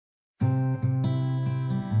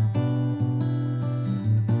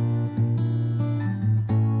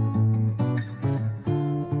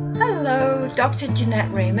Dr.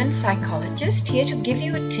 Jeanette Raymond, psychologist, here to give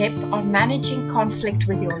you a tip on managing conflict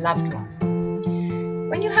with your loved one.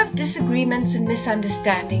 When you have disagreements and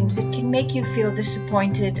misunderstandings, it can make you feel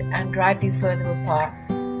disappointed and drive you further apart.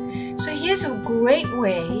 So here's a great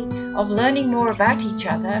way of learning more about each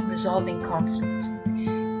other and resolving conflict.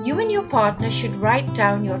 You and your partner should write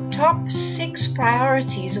down your top 6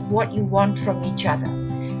 priorities of what you want from each other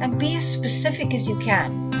and be as specific as you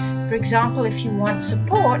can. For example, if you want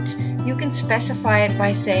support, you can specify it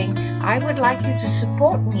by saying, I would like you to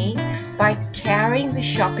support me by carrying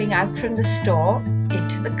the shopping out from the store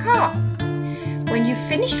into the car. When you've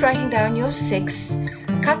finished writing down your 6,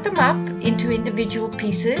 cut them up into individual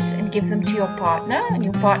pieces and give them to your partner, and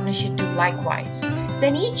your partner should do likewise.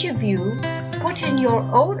 Then each of you put in your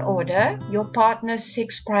own order your partner's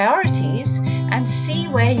 6 priorities and see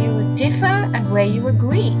where you differ and where you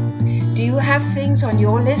agree. Do you have things on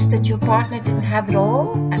your list that your partner didn't have at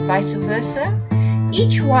all, and vice versa?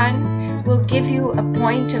 Each one will give you a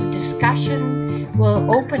point of discussion,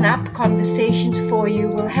 will open up conversations for you,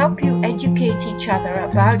 will help you educate each other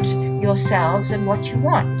about yourselves and what you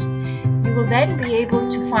want. You will then be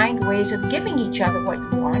able to find ways of giving each other what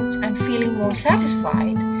you want and feeling more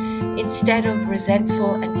satisfied instead of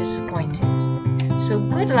resentful and disappointed. So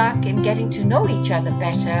good luck in getting to know each other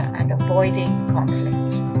better and avoiding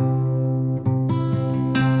conflict.